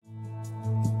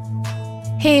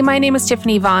Hey, my name is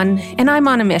Tiffany Vaughn, and I'm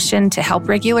on a mission to help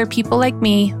regular people like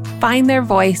me find their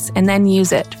voice and then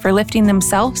use it for lifting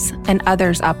themselves and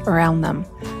others up around them.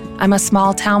 I'm a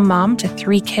small town mom to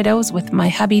 3 kiddos with my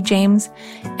hubby James,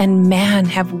 and man,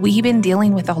 have we been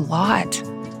dealing with a lot.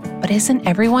 But isn't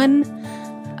everyone?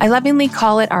 I lovingly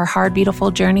call it our hard,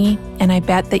 beautiful journey, and I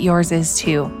bet that yours is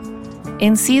too.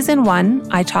 In season 1,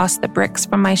 I tossed the bricks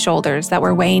from my shoulders that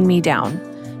were weighing me down.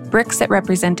 Bricks that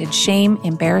represented shame,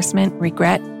 embarrassment,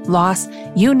 regret, loss,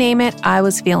 you name it, I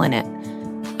was feeling it.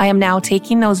 I am now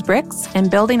taking those bricks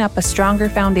and building up a stronger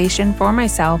foundation for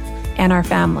myself and our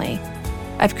family.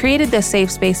 I've created this safe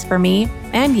space for me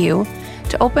and you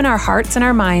to open our hearts and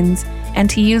our minds and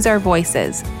to use our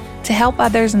voices to help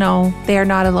others know they are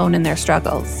not alone in their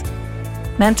struggles.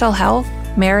 Mental health,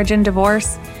 marriage and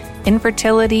divorce,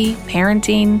 infertility,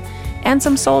 parenting, and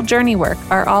some soul journey work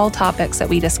are all topics that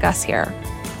we discuss here.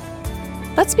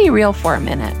 Let's be real for a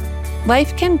minute.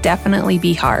 Life can definitely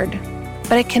be hard,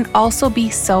 but it can also be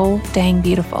so dang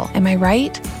beautiful. Am I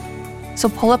right? So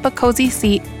pull up a cozy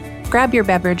seat, grab your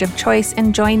beverage of choice,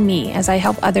 and join me as I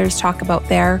help others talk about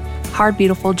their hard,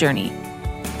 beautiful journey.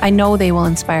 I know they will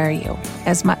inspire you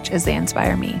as much as they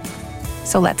inspire me.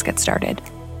 So let's get started.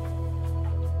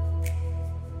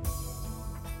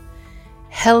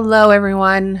 Hello,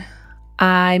 everyone.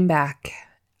 I'm back.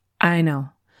 I know.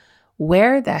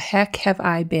 Where the heck have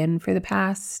I been for the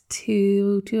past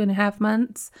 2.5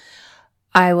 months?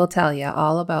 I will tell you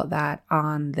all about that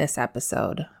on this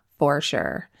episode for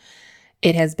sure.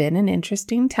 It has been an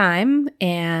interesting time,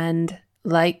 and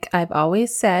like I've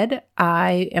always said,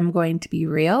 I am going to be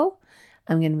real,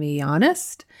 I'm going to be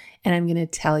honest, and I'm going to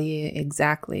tell you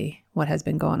exactly what has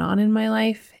been going on in my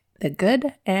life, the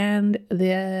good and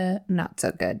the not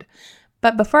so good.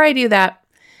 But before I do that,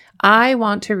 I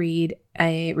want to read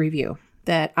a review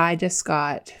that I just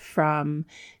got from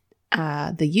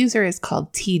the user is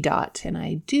called T-Dot, and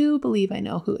I do believe I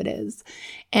know who it is.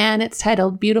 And it's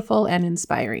titled Beautiful and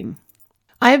Inspiring.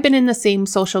 I have been in the same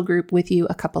social group with you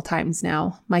a couple times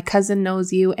now. My cousin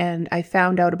knows you, and I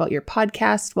found out about your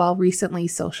podcast while recently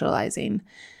socializing.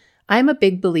 I'm a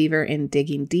big believer in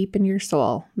digging deep in your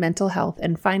soul, mental health,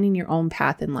 and finding your own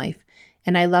path in life.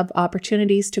 And I love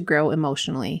opportunities to grow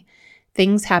emotionally.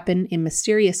 Things happen in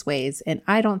mysterious ways, and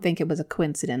I don't think it was a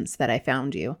coincidence that I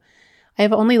found you. I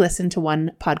have only listened to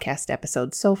 1 podcast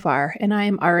episode so far, and I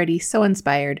am already so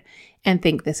inspired and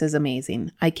think this is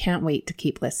amazing. I can't wait to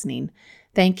keep listening.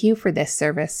 Thank you for this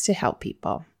service to help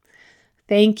people.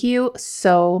 Thank you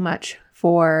so much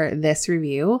for this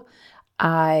review.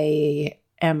 I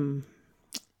don't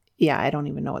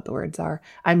even know what the words are.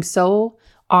 I'm so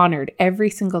honored every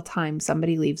single time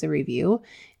somebody leaves a review,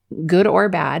 good or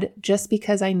bad, just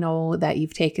because I know that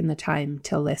you've taken the time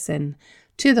to listen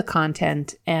to the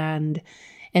content, and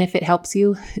if it helps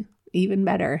you, even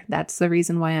better. That's the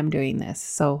reason why I'm doing this.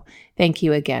 So thank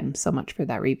you again so much for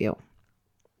that review.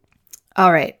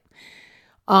 All right,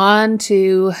 on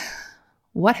to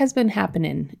what has been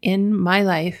happening in my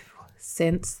life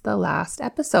since the last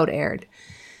episode aired.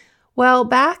 Well,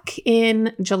 back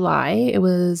in July, it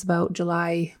was about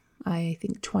July, I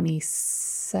think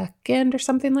 22nd or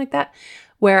something like that,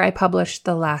 where I published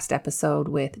the last episode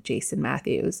with Jason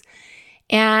Matthews.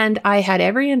 And I had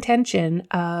every intention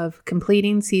of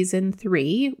completing season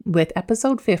 3 with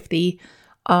episode 50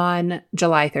 on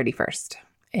July 31st,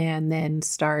 and then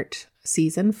start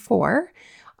season 4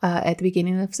 at the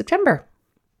beginning of September.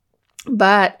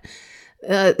 But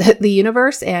the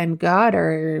universe and God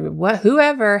or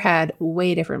whoever had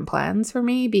way different plans for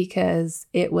me, because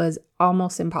it was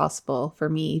almost impossible for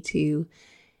me to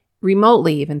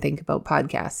remotely even think about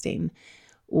podcasting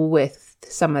with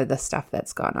some of the stuff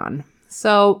that's gone on.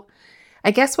 So I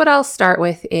guess what I'll start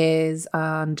with is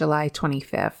on July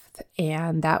 25th,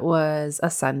 and that was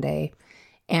a Sunday.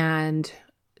 And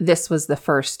this was the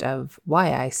first of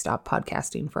why I stopped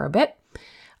podcasting for a bit.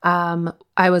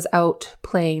 I was out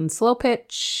playing slow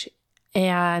pitch,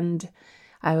 and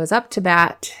I was up to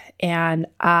bat, and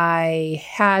I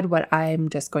had what I'm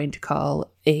just going to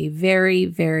call a very,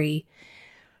 very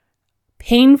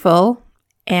painful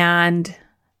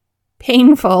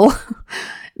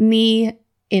knee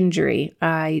injury.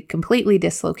 I completely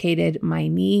dislocated my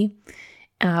knee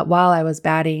while I was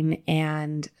batting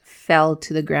and fell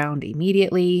to the ground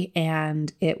immediately,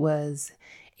 and it was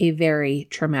a very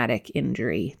traumatic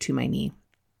injury to my knee.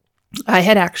 I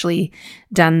had actually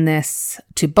done this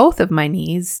to both of my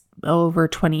knees over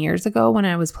 20 years ago when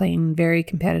I was playing very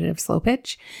competitive slow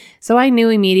pitch. So I knew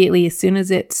immediately as soon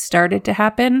as it started to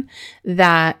happen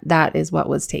that that is what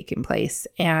was taking place.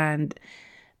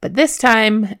 But this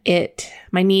time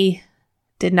my knee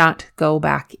did not go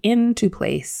back into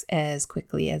place as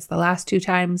quickly as the last 2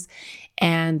 times.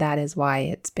 And that is why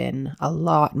it's been a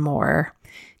lot more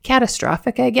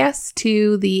catastrophic, I guess,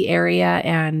 to the area.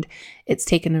 And it's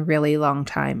taken a really long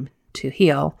time to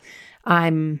heal.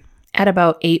 I'm at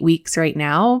about 8 weeks right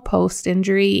now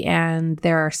post-injury, and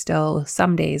there are still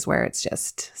some days where it's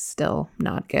just still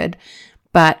not good.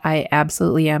 But I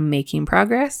absolutely am making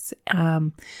progress.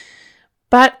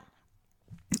 But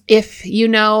if you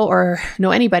know or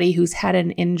know anybody who's had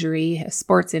an injury, a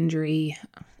sports injury,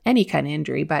 any kind of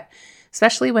injury, but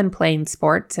especially when playing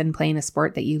sports and playing a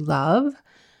sport that you love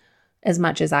as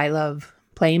much as I love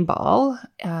playing ball,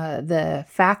 the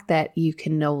fact that you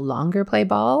can no longer play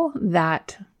ball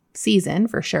that season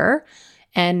for sure,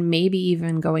 and maybe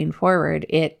even going forward,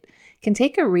 it can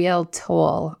take a real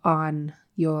toll on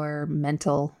your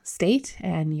mental state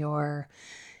and your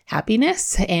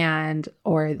happiness and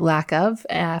or lack of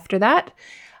after that.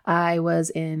 I was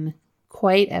in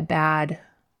quite a bad,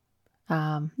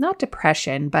 not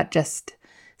depression, but just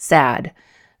sad,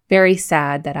 very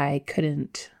sad that I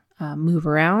couldn't move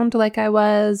around like I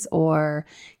was, or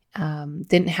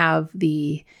didn't have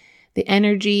the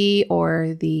energy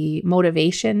or the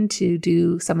motivation to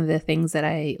do some of the things that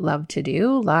I love to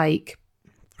do, like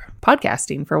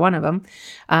podcasting for one of them.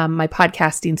 My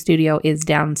podcasting studio is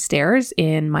downstairs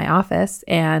in my office,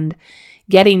 and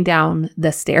getting down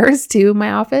the stairs to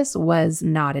my office was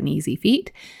not an easy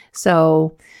feat.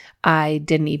 So I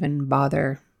didn't even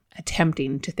bother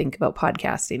attempting to think about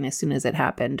podcasting as soon as it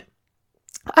happened.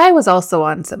 I was also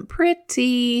on some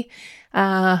pretty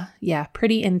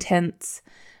intense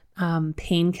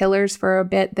painkillers for a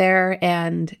bit there,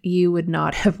 and you would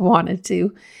not have wanted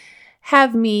to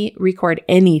have me record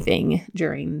anything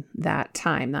during that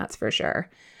time, that's for sure.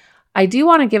 I do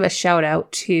want to give a shout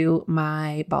out to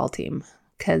my ball team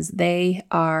because they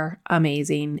are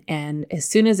amazing, and as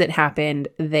soon as it happened,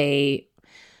 they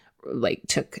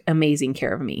took amazing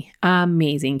care of me,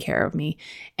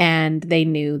 and they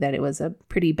knew that it was a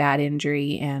pretty bad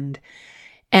injury, and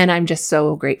I'm just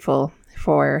so grateful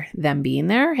for them being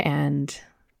there and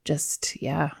just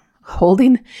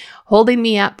holding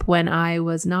me up when I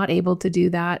was not able to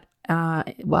do that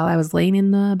while I was laying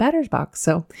in the batter's box.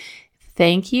 So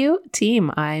thank you,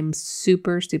 team. I'm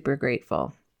super, super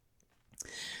grateful.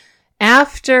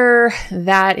 After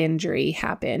that injury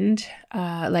happened,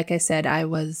 like I said, I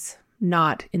was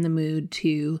not in the mood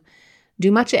to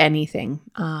do much of anything.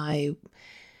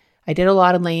 I did a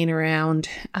lot of laying around.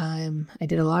 I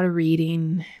did a lot of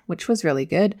reading, which was really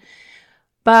good.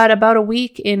 But about a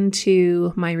week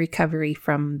into my recovery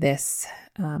from this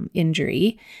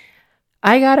injury,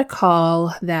 I got a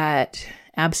call that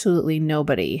absolutely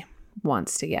nobody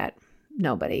wants to get.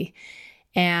 Nobody.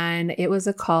 And it was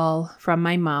a call from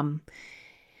my mom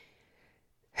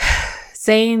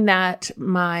saying that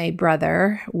my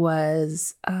brother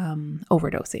was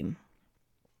overdosing.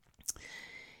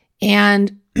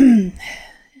 And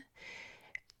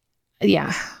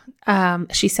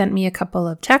she sent me a couple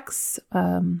of texts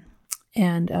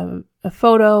and a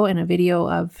photo and a video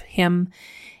of him,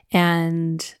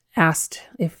 and asked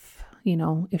if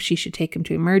she should take him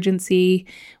to emergency,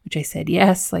 which I said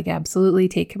yes, absolutely,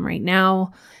 take him right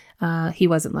now. He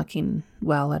wasn't looking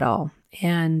well at all.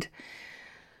 And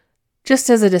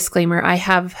just as a disclaimer, I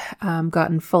have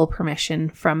gotten full permission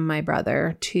from my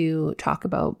brother to talk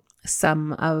about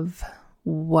some of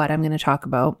what I'm going to talk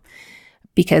about,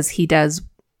 because he does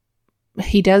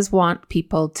want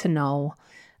people to know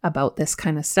about this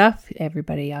kind of stuff.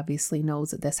 Everybody obviously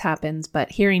knows that this happens,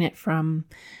 but hearing it from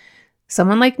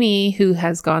someone like me who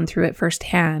has gone through it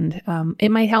firsthand, it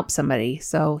might help somebody.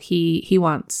 So he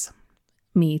wants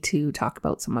me to talk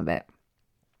about some of it.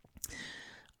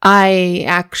 I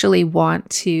actually want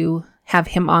to have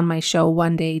him on my show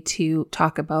one day to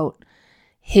talk about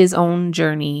his own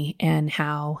journey and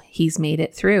how he's made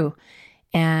it through.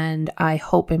 And I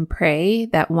hope and pray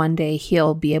that one day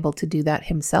he'll be able to do that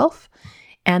himself,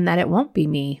 and that it won't be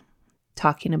me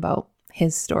talking about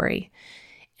his story.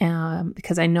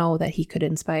 Because I know that he could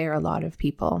inspire a lot of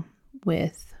people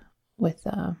with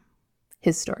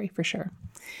his story for sure.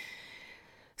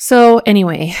 So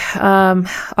anyway,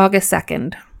 August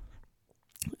 2nd,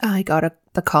 I got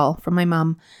the call from my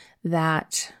mom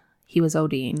that he was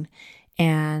ODing.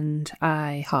 And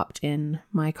I hopped in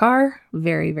my car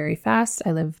very, very fast.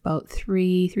 I live about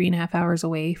 3.5 hours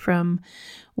away from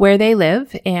where they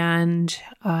live. And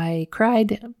I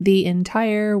cried the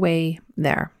entire way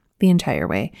there, the entire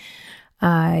way.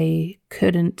 I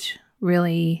couldn't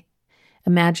really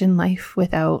imagine life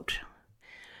without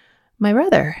my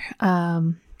brother.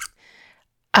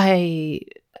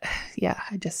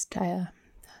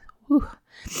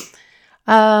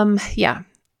 Yeah,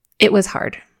 it was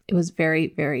hard. It was very,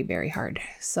 very, very hard.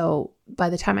 So by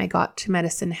the time I got to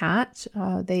Medicine Hat,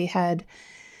 my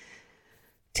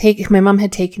mom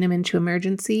had taken him into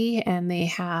emergency, and they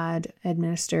had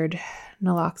administered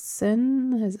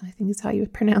naloxone, I think is how you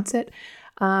would pronounce it,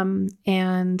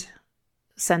 and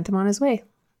sent him on his way,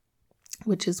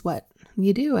 which is what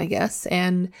you do, I guess.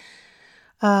 And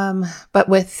but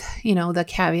with, the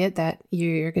caveat that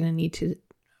you're going to need to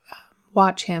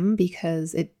watch him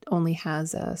because it only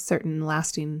has a certain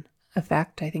lasting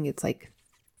effect. I think it's like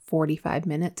 45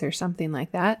 minutes or something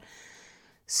like that.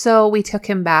 So we took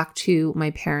him back to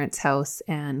my parents' house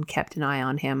and kept an eye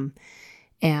on him.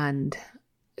 And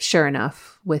sure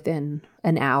enough, within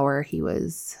an hour, he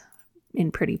was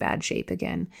in pretty bad shape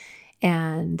again.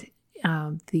 And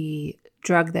the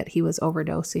drug that he was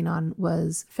overdosing on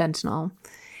was fentanyl.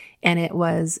 And it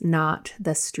was not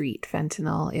the street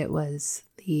fentanyl. It was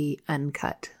the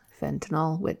uncut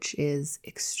fentanyl, which is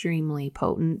extremely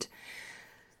potent.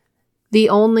 The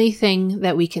only thing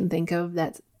that we can think of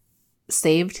that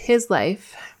saved his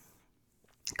life,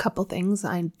 a couple things.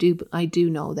 I do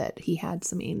know that he had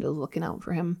some angels looking out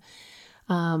for him.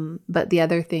 But the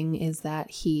other thing is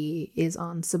that he is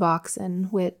on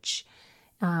Suboxone, which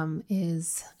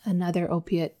is another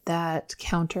opiate that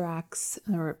counteracts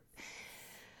or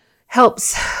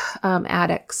helps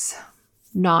addicts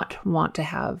not want to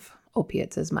have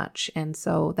opiates as much. And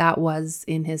so that was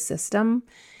in his system.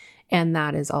 And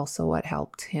that is also what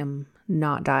helped him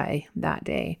not die that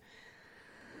day.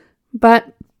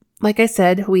 But like I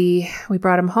said, we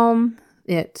brought him home.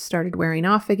 It started wearing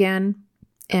off again.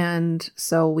 And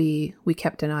so we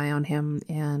kept an eye on him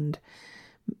and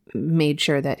made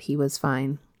sure that he was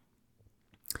fine.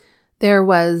 There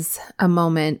was a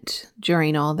moment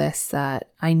during all this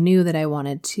that I knew that I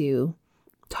wanted to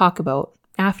talk about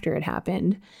after it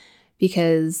happened,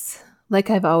 because like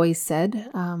I've always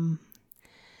said,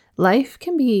 life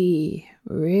can be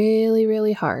really,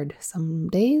 really hard some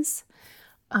days,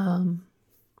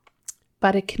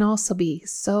 but it can also be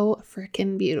so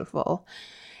freaking beautiful.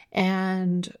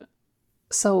 And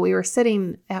so we were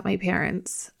sitting at my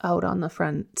parents' out on the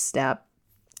front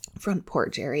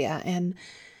porch area, and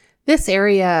this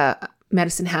area,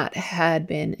 Medicine Hat, had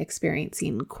been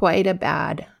experiencing quite a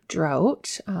bad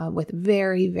drought with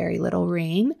very, very little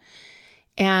rain.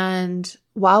 And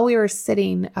while we were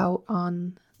sitting out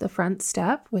on the front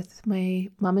step with my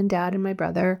mom and dad and my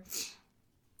brother,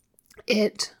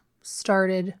 it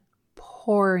started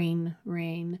pouring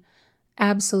rain,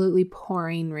 absolutely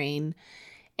pouring rain.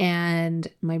 And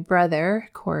my brother,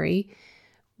 Corey,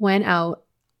 went out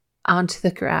onto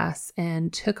the grass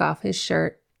and took off his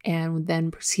shirt and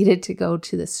then proceeded to go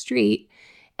to the street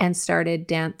and started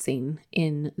dancing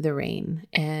in the rain.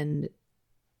 And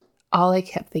all I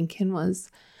kept thinking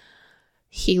was,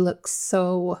 he looks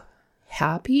so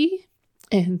happy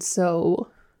and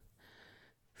so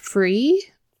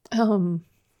free. And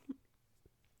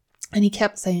he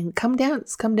kept saying, come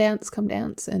dance, come dance, come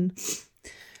dance.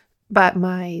 But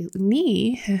my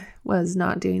knee was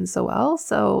not doing so well,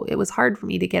 so it was hard for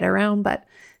me to get around, but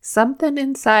something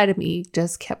inside of me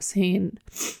just kept saying,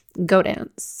 go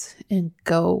dance and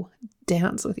go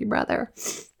dance with your brother.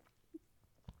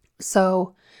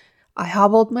 So I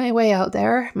hobbled my way out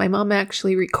there. My mom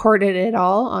actually recorded it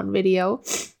all on video,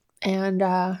 and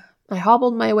I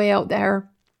hobbled my way out there,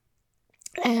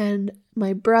 and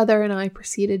my brother and I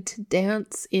proceeded to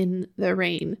dance in the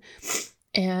rain.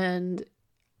 And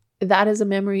that is a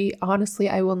memory, honestly,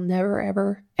 I will never,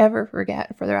 ever, ever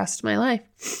forget for the rest of my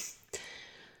life.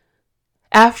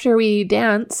 After we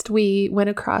danced, we went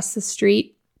across the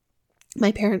street.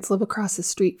 My parents live across the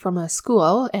street from a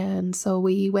school, and so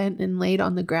we went and laid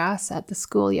on the grass at the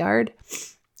schoolyard,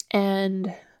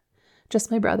 and just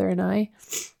my brother and I,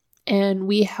 and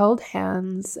we held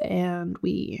hands and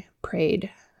we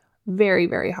prayed very,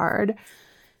 very hard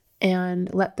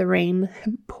and let the rain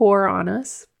pour on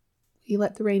us. We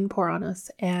let the rain pour on us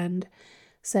and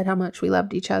said how much we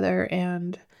loved each other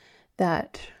and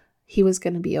that he was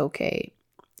going to be okay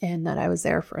and that I was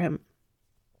there for him.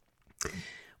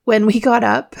 When we got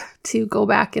up to go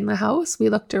back in the house, we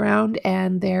looked around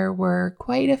and there were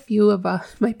quite a few of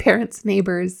my parents'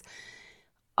 neighbors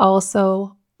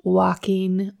also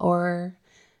walking or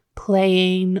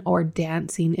playing or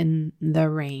dancing in the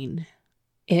rain.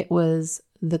 It was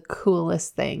the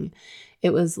coolest thing.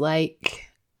 It was like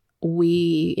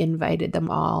we invited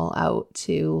them all out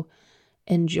to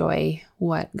enjoy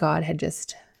what God had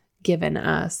just given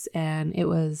us. And it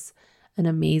was an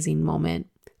amazing moment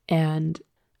and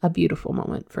a beautiful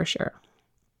moment for sure.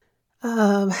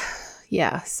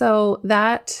 So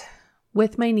that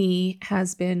with my knee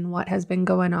has been what has been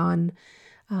going on.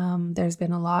 There's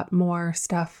been a lot more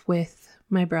stuff with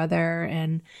my brother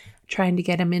and trying to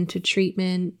get him into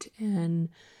treatment and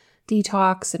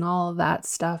detox and all of that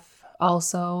stuff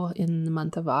also in the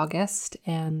month of August.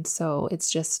 And so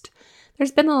it's just,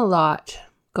 there's been a lot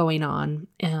going on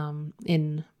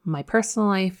in my personal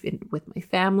life, with my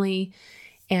family.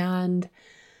 And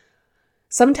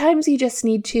sometimes you just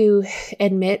need to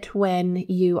admit when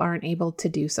you aren't able to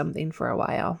do something for a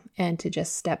while and to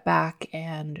just step back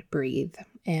and breathe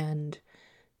and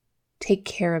take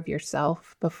care of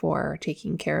yourself before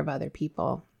taking care of other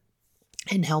people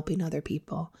and helping other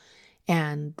people.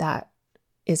 And that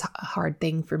is a hard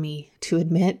thing for me to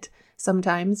admit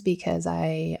sometimes, because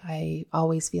I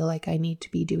always feel like I need to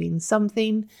be doing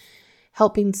something,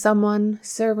 helping someone,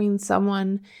 serving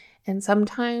someone. And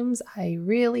sometimes I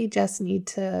really just need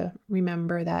to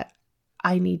remember that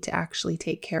I need to actually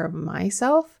take care of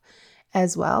myself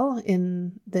as well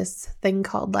in this thing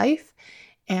called life.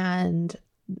 And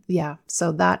yeah,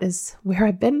 so that is where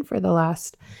I've been for the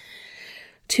last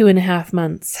 2.5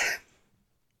 months.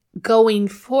 Going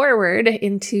forward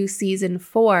into season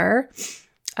 4,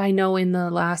 I know in the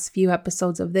last few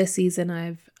episodes of this season,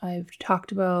 I've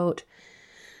talked about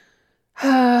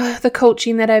the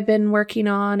coaching that I've been working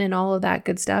on and all of that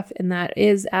good stuff. And that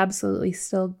is absolutely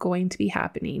still going to be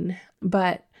happening.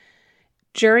 But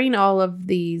during all of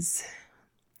these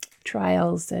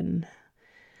trials and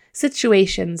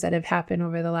situations that have happened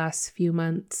over the last 3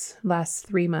 months,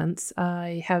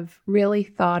 I have really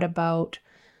thought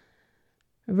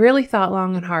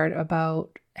long and hard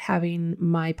about having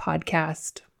my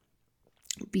podcast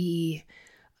be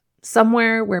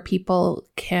somewhere where people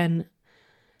can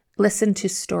listen to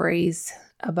stories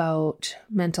about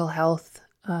mental health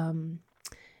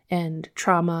and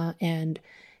trauma and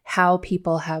how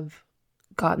people have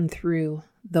gotten through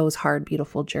those hard,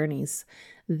 beautiful journeys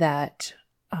that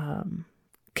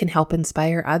can help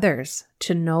inspire others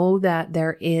to know that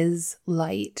there is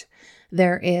light.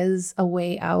 There is a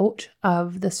way out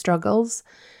of the struggles.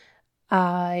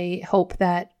 I hope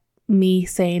that me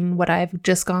saying what I've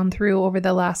just gone through over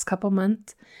the last couple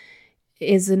months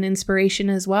is an inspiration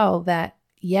as well, that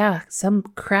yeah, some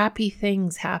crappy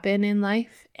things happen in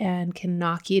life and can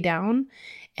knock you down.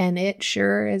 And it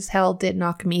sure as hell did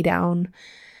knock me down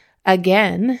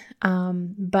again.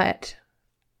 But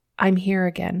I'm here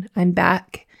again. I'm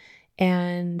back.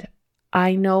 And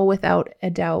I know without a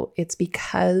doubt it's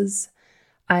because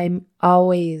I'm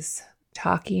always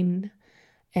talking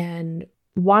and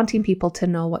wanting people to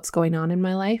know what's going on in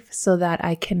my life so that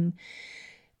I can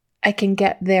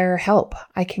get their help.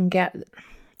 I can get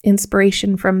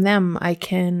inspiration from them. I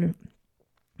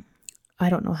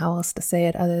don't know how else to say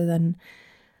it other than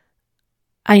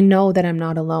I know that I'm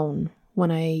not alone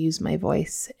when I use my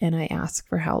voice and I ask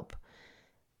for help.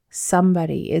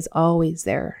 Somebody is always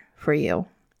there for you.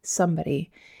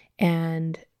 Somebody.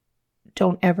 And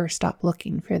don't ever stop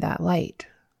looking for that light.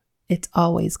 It's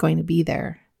always going to be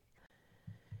there.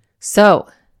 So,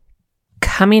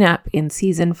 coming up in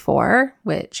season 4,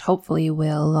 which hopefully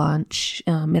will launch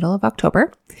middle of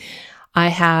October, I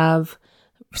have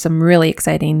some really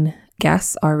exciting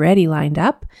guests already lined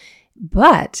up.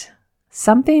 But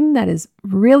something that is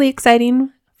really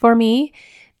exciting for me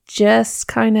just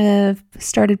kind of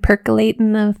started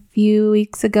percolating a few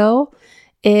weeks ago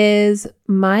is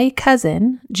my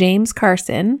cousin, James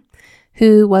Carson,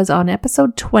 who was on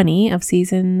episode 20 of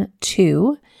season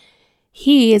 2.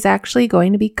 He is actually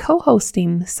going to be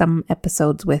co-hosting some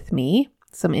episodes with me,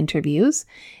 some interviews,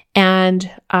 and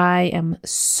I am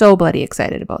so bloody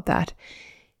excited about that.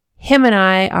 Him and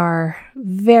I are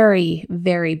very,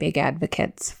 very big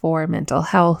advocates for mental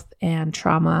health and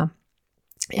trauma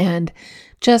and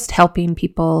just helping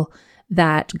people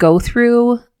that go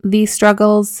through these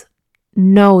struggles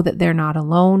know that they're not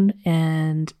alone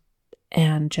and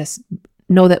just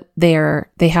know that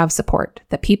they have support,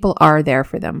 that people are there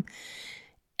for them.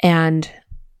 And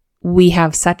we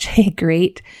have such a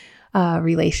great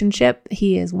relationship.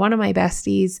 He is one of my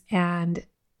besties and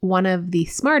one of the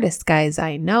smartest guys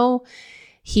I know.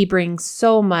 He brings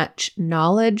so much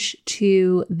knowledge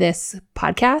to this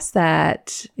podcast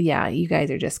that, yeah, you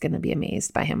guys are just going to be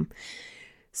amazed by him.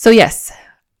 So yes,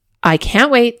 I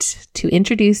can't wait to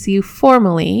introduce you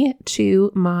formally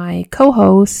to my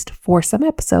co-host for some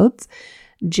episodes,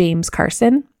 James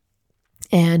Carson.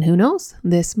 And who knows,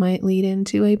 this might lead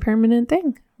into a permanent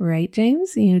thing, right,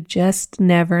 James? You just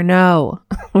never know.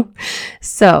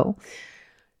 So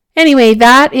anyway,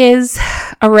 that is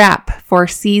a wrap for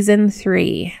season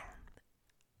 3.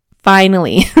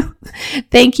 Finally,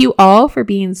 thank you all for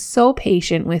being so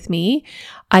patient with me.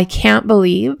 I can't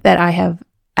believe that I have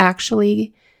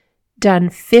actually done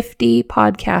 50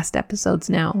 podcast episodes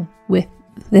now with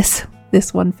this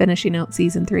one finishing out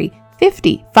season 3.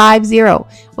 50.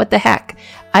 What the heck?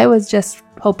 I was just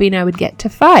hoping I would get to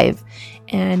 5,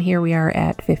 and here we are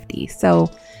at 50. So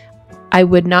I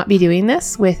would not be doing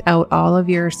this without all of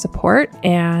your support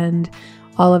and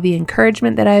all of the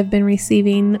encouragement that I've been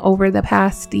receiving over the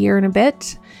past year and a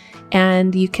bit.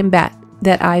 And you can bet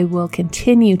that I will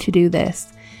continue to do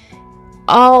this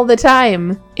all the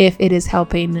time if it is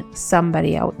helping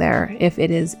somebody out there, if it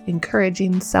is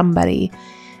encouraging somebody.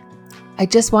 I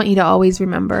just want you to always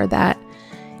remember that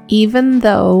even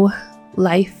though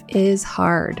life is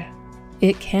hard,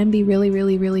 it can be really,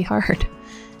 really, really hard.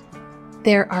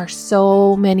 There are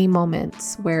so many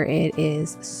moments where it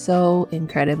is so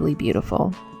incredibly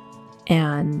beautiful.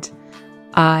 And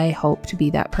I hope to be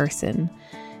that person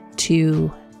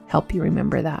to help you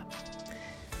remember that.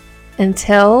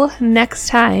 Until next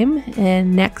time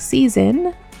and next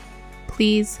season,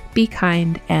 please be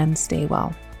kind and stay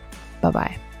well.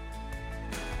 Bye-bye.